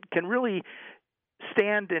can really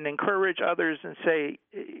stand and encourage others and say,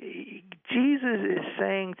 Jesus is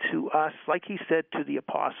saying to us, like he said to the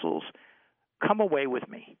apostles, come away with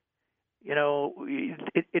me.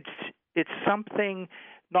 It's something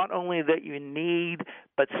not only that you need,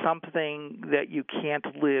 but something that you can't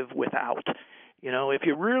live without. If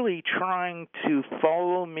you're really trying to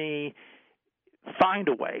follow me, find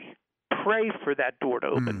a way. Pray for that door to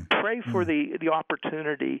open. Pray for the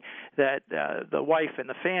opportunity that the wife and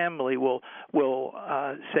the family will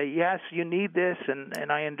say, yes, you need this,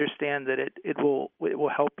 and I understand that it will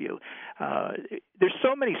help you. There's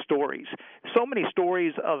so many stories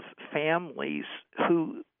of families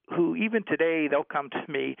who even today they'll come to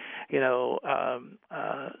me,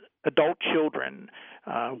 adult children,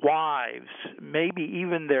 wives, maybe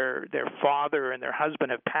even their father and their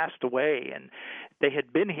husband have passed away, and they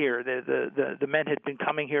had been here. The men had been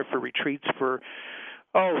coming here for retreats for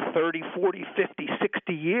 30, 40, 50,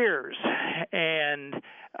 60 years. And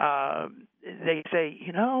they say,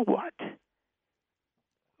 you know what?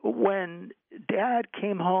 When Dad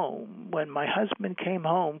came home, when my husband came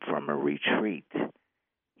home from a retreat,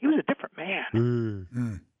 he was a different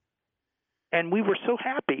man. And we were so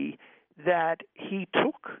happy that he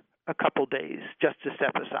took a couple days just to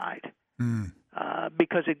step aside.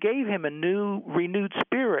 Because it gave him a renewed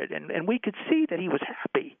spirit, and we could see that he was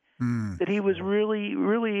happy, that he was really,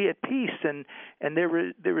 really at peace, and there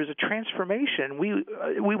was a transformation.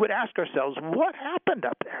 We would ask ourselves, what happened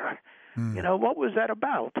up there? You know, what was that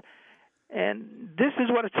about? And this is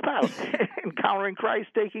what it's about: encountering Christ,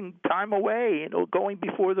 taking time away, you know, going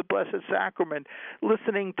before the Blessed Sacrament,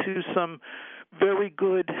 listening to some very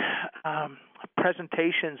good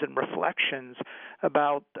presentations and reflections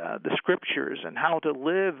about the Scriptures and how to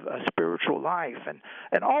live a spiritual life,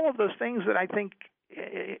 and all of those things that I think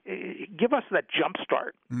give us that jump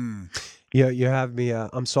start. Yeah, you have me.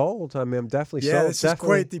 I'm sold. I mean, I'm definitely sold. Yeah, this is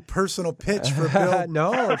quite the personal pitch for Bill.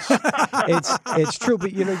 No, it's true.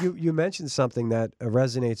 But you know, you mentioned something that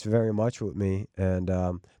resonates very much with me. And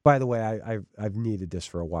by the way, I've needed this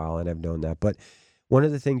for a while, and I've known that. But one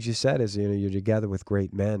of the things you said is, you know, you're together with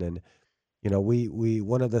great men, and you know, we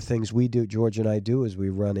one of the things we do, George and I do, is we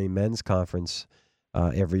run a men's conference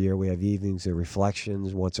every year. We have evenings of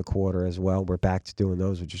reflections once a quarter as well. We're back to doing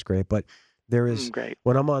those, which is great. But there is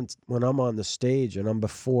when I'm on the stage and I'm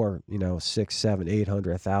before, you know, 600, 700,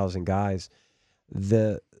 800, 1,000 guys,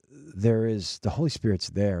 there is the Holy Spirit's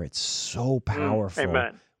there. It's so powerful.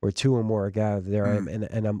 Amen. Where two or more are gathered there,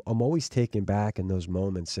 and I'm always taken back in those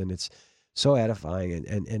moments, and it's so edifying,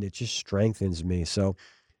 and it just strengthens me. So,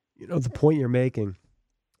 you know, the point you're making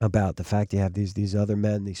about the fact you have these other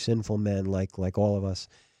men, these sinful men like all of us,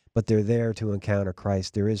 but they're there to encounter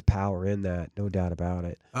Christ. There is power in that, no doubt about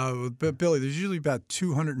it. But Billy, there's usually about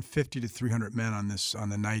 250 to 300 men on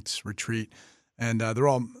the night's retreat, and they're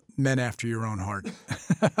all men after your own heart.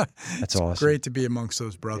 That's awesome. It's great to be amongst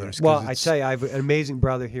those brothers. Yeah. Well, I tell you, I have an amazing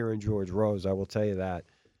brother here in George Rose. I will tell you that.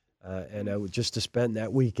 And just to spend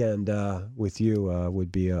that weekend with you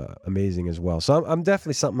would be amazing as well. So I'm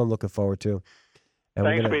definitely something I'm looking forward to. And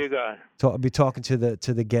Thanks be to God. I'll be talking to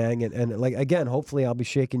the gang, and like again, hopefully I'll be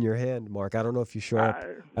shaking your hand, Mark. I don't know if you show up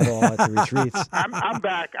at all at the retreats. I'm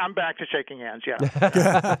back. I'm back to shaking hands.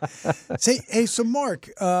 Yeah. So Mark,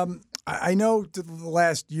 I know the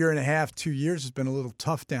last year and a half, 2 years has been a little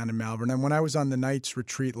tough down in Malvern. And when I was on the Knights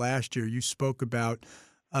retreat last year, you spoke about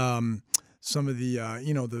some of the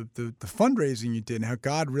the fundraising you did and how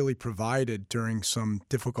God really provided during some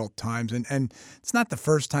difficult times. And it's not the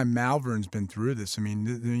first time Malvern's been through this. I mean,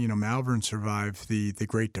 you know, Malvern survived the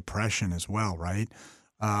Great Depression as well, right?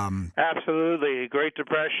 Absolutely. Great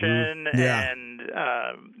Depression. Yeah. And,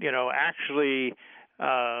 actually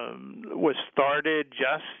was started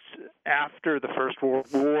just after the First World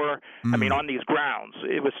War. I mean, on these grounds.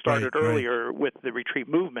 It was started earlier with the retreat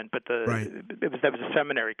movement, but there was a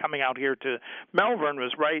seminary coming out here to Malvern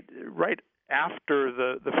was right after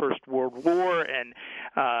the First World War, and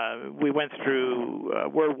we went through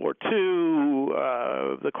World War II,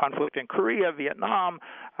 the conflict in Korea, Vietnam,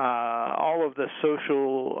 all of the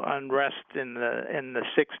social unrest in the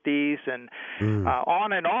 60s, and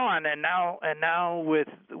on, and now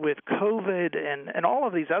with COVID and all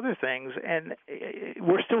of these other things, and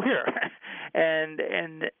we're still here,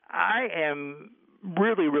 and I am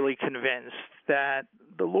really, really convinced that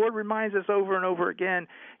the Lord reminds us over and over again,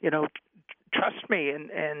 trust me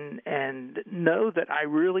and know that I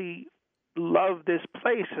really love this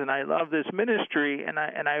place and I love this ministry and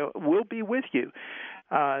I will be with you.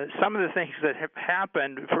 Some of the things that have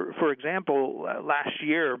happened, for example, last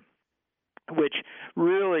year, which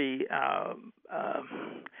really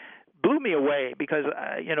blew me away because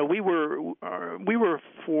we were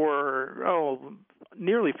for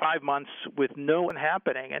nearly 5 months with no one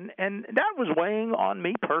happening, and that was weighing on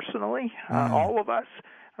me personally, all of us.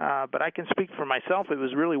 But I can speak for myself. It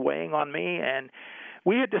was really weighing on me, and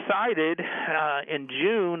we had decided in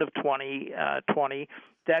June of 2020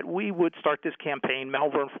 that we would start this campaign,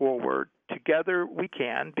 Malvern Forward. Together we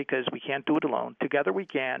can, because we can't do it alone. Together we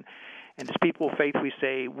can. And as people of faith, we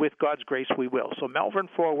say, with God's grace, we will. So Malvern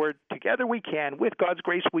Forward, together we can, with God's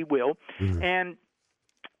grace, we will. And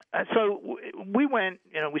so we went,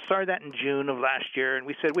 we started that in June of last year, and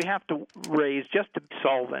we said we have to raise, just to be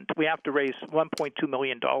solvent, we have to raise $1.2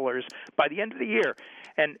 million by the end of the year.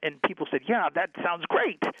 And people said, yeah, that sounds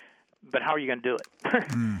great, but how are you going to do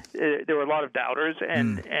it? There were a lot of doubters,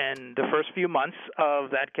 and the first few months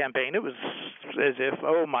of that campaign, it was as if,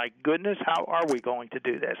 oh my goodness, how are we going to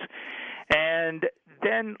do this? And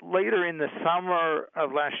then later in the summer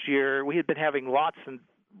of last year, we had been having lots and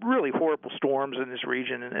really horrible storms in this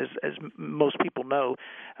region, and as most people know,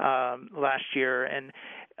 last year, and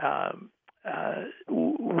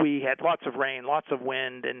we had lots of rain, lots of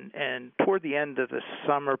wind, and toward the end of the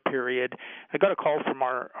summer period, I got a call from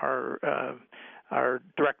our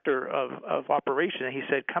director of operation, and he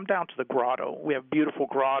said, "Come down to the grotto. We have a beautiful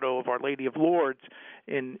grotto of Our Lady of Lourdes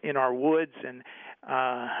in our woods." And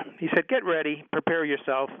he said, "Get ready, prepare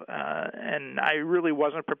yourself." And I really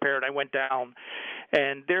wasn't prepared. I went down,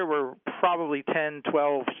 and there were probably 10,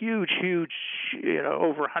 12 huge,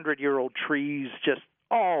 over 100-year-old trees just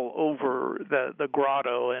all over the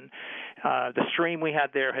grotto, and the stream we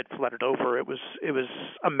had there had flooded over. It was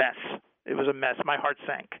a mess. It was a mess. My heart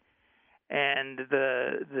sank. And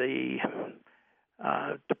the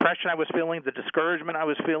depression I was feeling, the discouragement I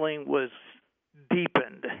was feeling was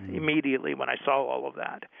deepened immediately when I saw all of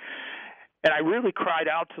that. And I really cried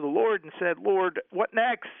out to the Lord and said, "Lord, what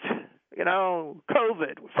next?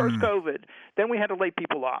 COVID, first COVID. Then we had to lay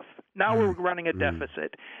people off. Now we're running a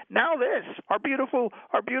deficit. Now this, our beautiful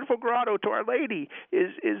grotto to Our Lady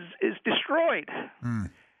is destroyed."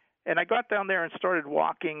 And I got down there and started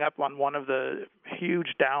walking up on one of the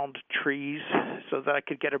huge downed trees so that I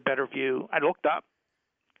could get a better view. I looked up,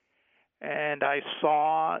 and I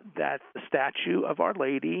saw that the statue of Our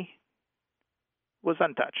Lady was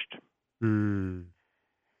untouched.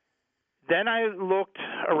 Then I looked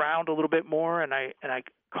around a little bit more, and I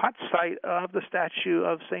caught sight of the statue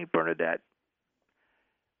of St. Bernadette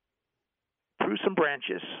through some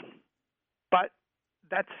branches. But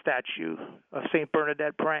that statue of St.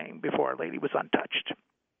 Bernadette praying before Our Lady was untouched.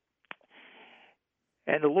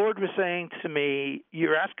 And the Lord was saying to me,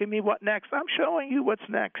 "You're asking me what next? I'm showing you what's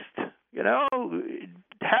next.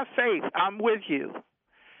 Have faith. I'm with you."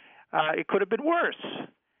 It could have been worse.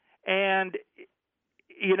 And,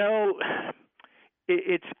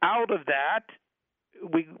 it's out of that.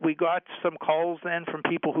 We got some calls then from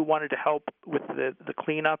people who wanted to help with the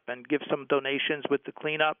cleanup and give some donations with the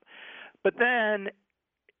cleanup. But then,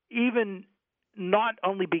 even not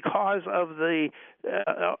only because of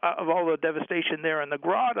of all the devastation there in the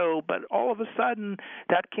grotto, but all of a sudden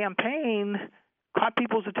that campaign caught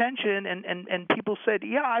people's attention, and people said,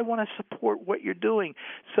 "Yeah, I want to support what you're doing."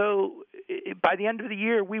 So by the end of the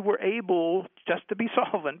year, we were able just to be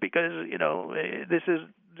solvent, because this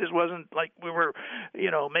wasn't like we were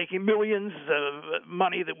making millions of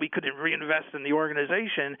money that we could reinvest in the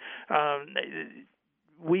organization.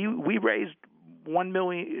 We raised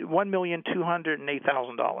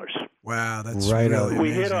 $1,208,000. Wow, that's right. Really we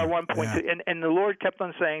amazing. hit our 1.2, and the Lord kept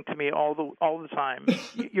on saying to me all the time,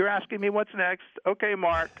 "You're asking me what's next? Okay,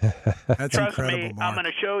 Mark. That's Trust incredible, me, Mark. I'm going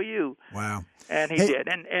to show you." Wow. And he did,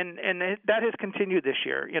 and that has continued this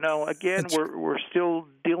year. Again, we're still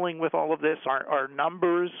dealing with all of this. Our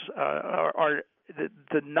numbers are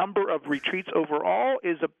the number of retreats overall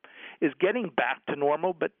is getting back to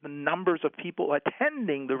normal, but the numbers of people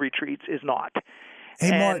attending the retreats is not.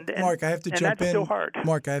 Hey, Mark, I have to jump in. Still hard.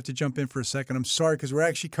 Mark, I have to jump in for a second. I'm sorry, because we're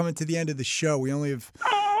actually coming to the end of the show. We only have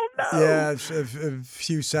a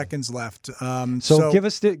few seconds left. So give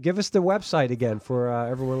us the website again for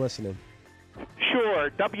everyone listening. Sure,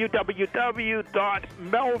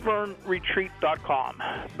 www.melvernretreat.com.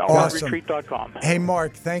 Awesome. Melvernretreat.com. Hey,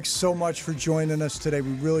 Mark, thanks so much for joining us today.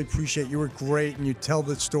 We really appreciate it. You were great, and you tell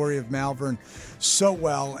the story of Malvern so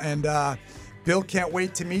well. And Bill can't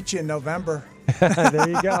wait to meet you in November. There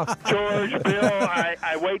you go. George, Bill,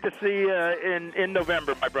 I wait to see you in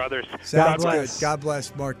November, my brothers. Sounds good. God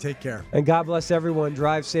bless, Mark. Take care. And God bless everyone.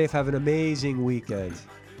 Drive safe. Have an amazing weekend.